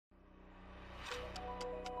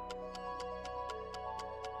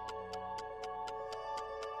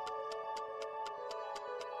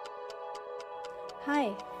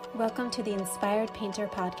Hi, welcome to the Inspired Painter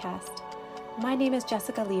podcast. My name is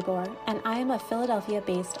Jessica Libor, and I am a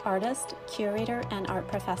Philadelphia-based artist, curator, and art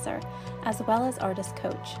professor, as well as artist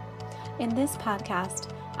coach. In this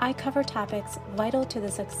podcast, I cover topics vital to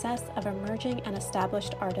the success of emerging and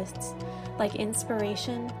established artists, like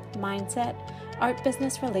inspiration, mindset, art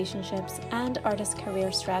business relationships, and artist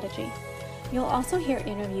career strategy. You'll also hear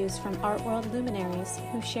interviews from art world luminaries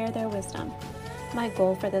who share their wisdom. My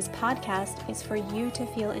goal for this podcast is for you to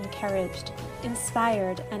feel encouraged,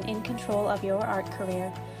 inspired, and in control of your art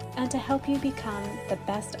career, and to help you become the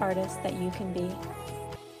best artist that you can be.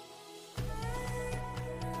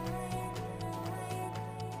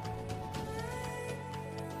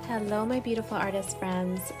 Hello, my beautiful artist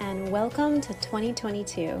friends, and welcome to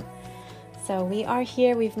 2022. So we are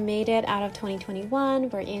here, we've made it out of 2021,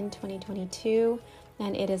 we're in 2022,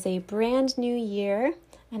 and it is a brand new year.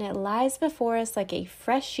 And it lies before us like a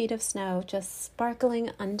fresh sheet of snow, just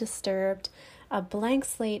sparkling undisturbed, a blank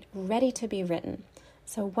slate ready to be written.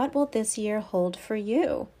 So what will this year hold for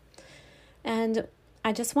you? And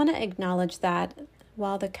I just want to acknowledge that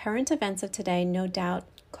while the current events of today no doubt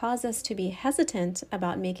cause us to be hesitant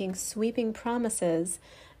about making sweeping promises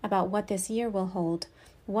about what this year will hold,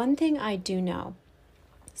 one thing I do know,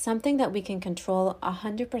 something that we can control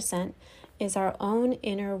 100%, is our own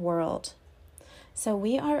inner world. So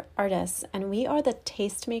we are artists, and we are the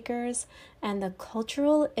tastemakers and the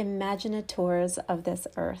cultural imaginators of this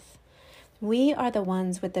earth. We are the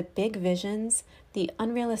ones with the big visions, the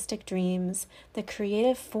unrealistic dreams, the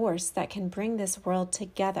creative force that can bring this world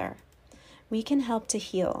together. We can help to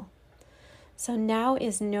heal. So now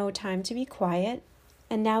is no time to be quiet,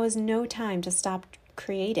 and now is no time to stop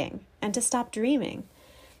creating and to stop dreaming.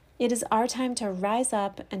 It is our time to rise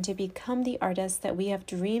up and to become the artists that we have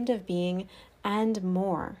dreamed of being and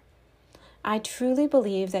more. I truly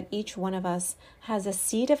believe that each one of us has a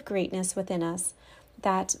seed of greatness within us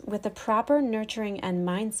that, with the proper nurturing and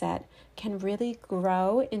mindset, can really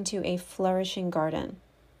grow into a flourishing garden.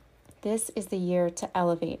 This is the year to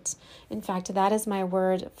elevate. In fact, that is my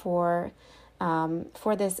word for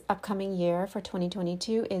this upcoming year, for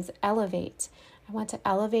 2022, is elevate. I want to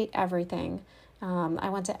elevate everything. I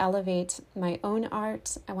want to elevate my own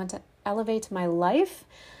art. I want to elevate my life.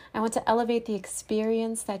 I want to elevate the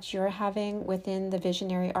experience that you're having within the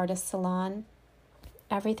Visionary Artist Salon.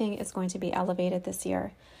 Everything is going to be elevated this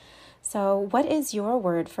year. So what is your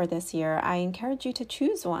word for this year? I encourage you to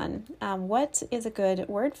choose one. What is a good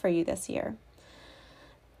word for you this year?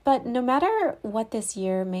 But no matter what this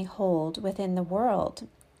year may hold within the world,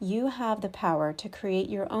 you have the power to create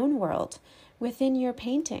your own world within your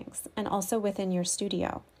paintings and also within your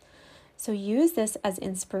studio. So use this as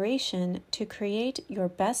inspiration to create your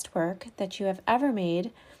best work that you have ever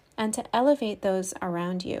made and to elevate those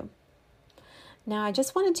around you. Now, I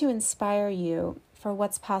just wanted to inspire you for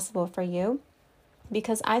what's possible for you,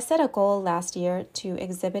 because I set a goal last year to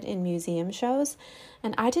exhibit in museum shows,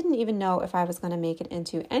 and I didn't even know if I was going to make it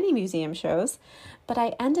into any museum shows, but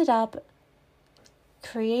I ended up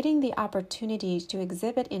creating the opportunity to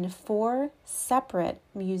exhibit in 4 separate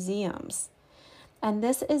museums. And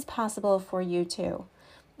this is possible for you too.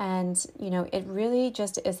 And, it really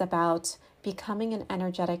just is about becoming an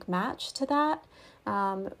energetic match to that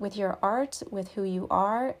with your art, with who you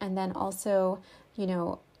are, and then also,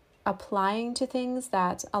 applying to things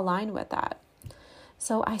that align with that.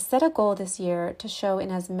 So I set a goal this year to show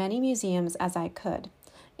in as many museums as I could.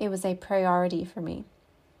 It was a priority for me.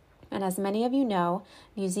 And as many of you know,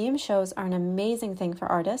 museum shows are an amazing thing for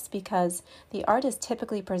artists because the art is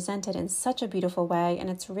typically presented in such a beautiful way and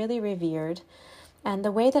it's really revered. And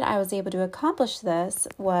the way that I was able to accomplish this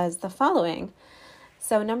was the following.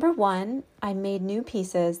 So number 1, I made new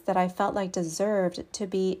pieces that I felt like deserved to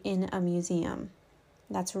be in a museum.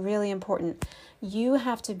 That's really important. You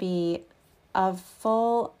have to be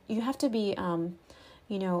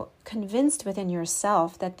convinced within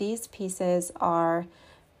yourself that these pieces are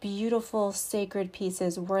beautiful, sacred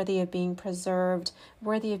pieces worthy of being preserved,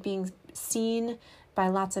 worthy of being seen by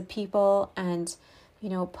lots of people and,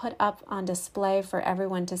 put up on display for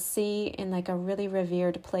everyone to see in like a really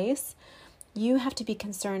revered place. You have to be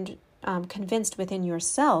convinced within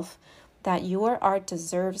yourself that your art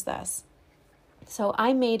deserves this. So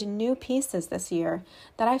I made new pieces this year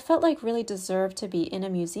that I felt like really deserved to be in a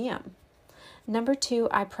museum. Number 2,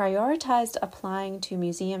 I prioritized applying to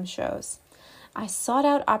museum shows. I sought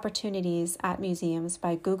out opportunities at museums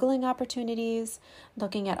by Googling opportunities,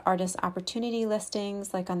 looking at artist opportunity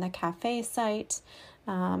listings like on the cafe site,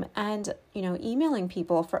 and emailing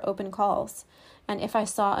people for open calls. And if I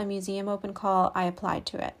saw a museum open call, I applied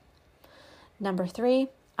to it. Number 3,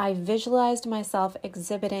 I visualized myself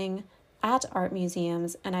exhibiting at art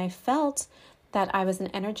museums, and I felt that I was an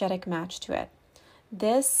energetic match to it.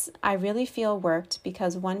 This, I really feel, worked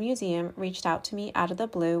because one museum reached out to me out of the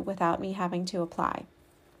blue without me having to apply.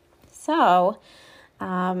 So,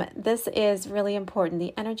 this is really important.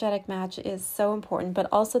 The energetic match is so important, but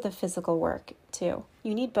also the physical work too.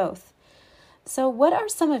 You need both. So, what are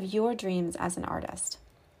some of your dreams as an artist?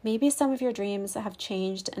 Maybe some of your dreams have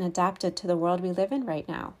changed and adapted to the world we live in right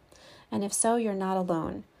now. And if so, you're not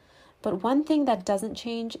alone. But one thing that doesn't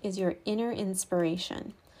change is your inner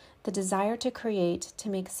inspiration, the desire to create, to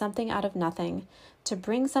make something out of nothing, to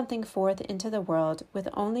bring something forth into the world with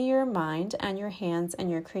only your mind and your hands and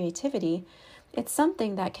your creativity. It's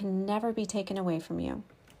something that can never be taken away from you.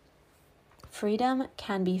 Freedom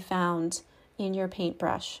can be found in your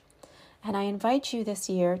paintbrush. And I invite you this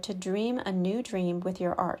year to dream a new dream with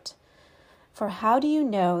your art. For how do you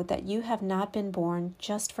know that you have not been born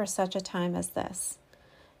just for such a time as this?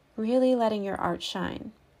 Really letting your art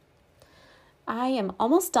shine. I am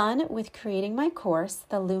almost done with creating my course,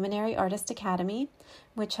 the Luminary Artist Academy,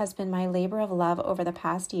 which has been my labor of love over the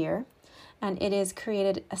past year. And it is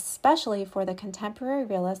created especially for the contemporary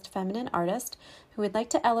realist feminine artist who would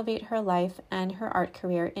like to elevate her life and her art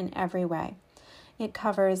career in every way. It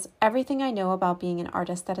covers everything I know about being an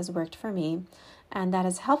artist that has worked for me, and that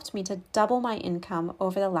has helped me to double my income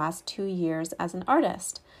over the last 2 years as an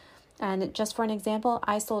artist. And just for an example,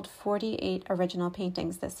 I sold 48 original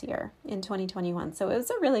paintings this year in 2021. So it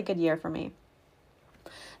was a really good year for me.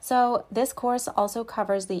 So this course also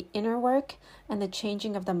covers the inner work and the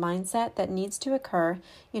changing of the mindset that needs to occur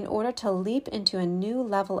in order to leap into a new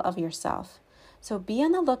level of yourself. So be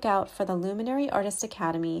on the lookout for the Luminary Artist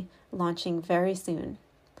Academy launching very soon.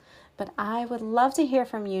 But I would love to hear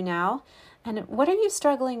from you now. And what are you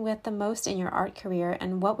struggling with the most in your art career,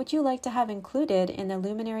 and what would you like to have included in the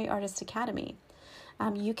Luminary Artist Academy?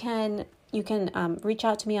 You can reach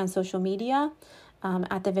out to me on social media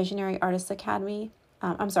at the Visionary Artist Academy.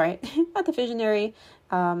 At the Visionary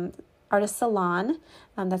Artist Salon.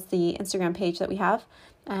 That's the Instagram page that we have.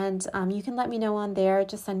 And you can let me know on there.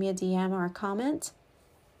 Just send me a DM or a comment.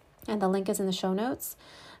 And the link is in the show notes.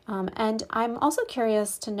 And I'm also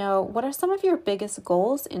curious to know, what are some of your biggest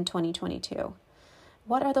goals in 2022?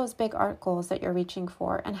 What are those big art goals that you're reaching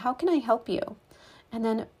for, and how can I help you? And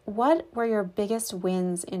then what were your biggest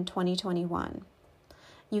wins in 2021?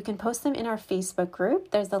 You can post them in our Facebook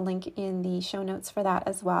group. There's a link in the show notes for that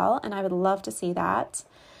as well, and I would love to see that.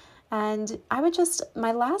 And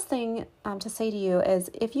my last thing to say to you is,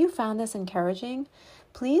 if you found this encouraging,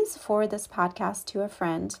 please forward this podcast to a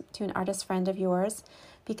friend, to an artist friend of yours,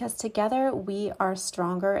 because together we are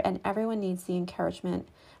stronger and everyone needs the encouragement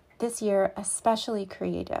this year, especially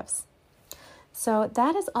creatives. So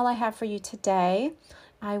that is all I have for you today.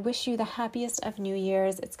 I wish you the happiest of New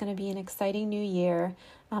Year's. It's going to be an exciting new year.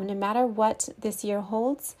 No matter what this year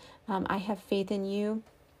holds, I have faith in you.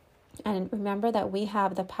 And remember that we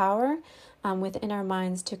have the power within our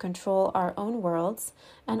minds to control our own worlds,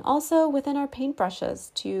 and also within our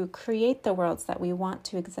paintbrushes to create the worlds that we want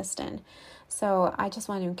to exist in. So I just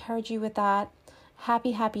want to encourage you with that.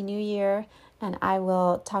 Happy New Year, and I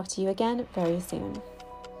will talk to you again very soon.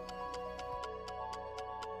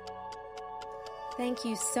 Thank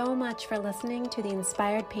you so much for listening to the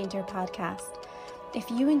Inspired Painter podcast.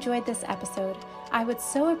 If you enjoyed this episode, I would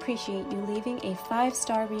so appreciate you leaving a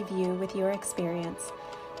 5-star review with your experience.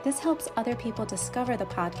 This helps other people discover the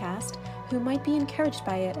podcast who might be encouraged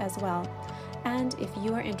by it as well. And if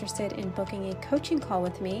you are interested in booking a coaching call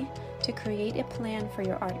with me to create a plan for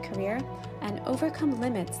your art career and overcome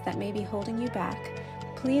limits that may be holding you back,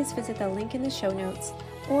 please visit the link in the show notes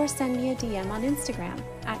or send me a DM on Instagram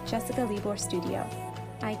at Jessica Libor Studio.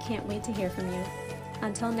 I can't wait to hear from you.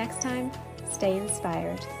 Until next time, stay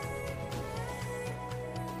inspired.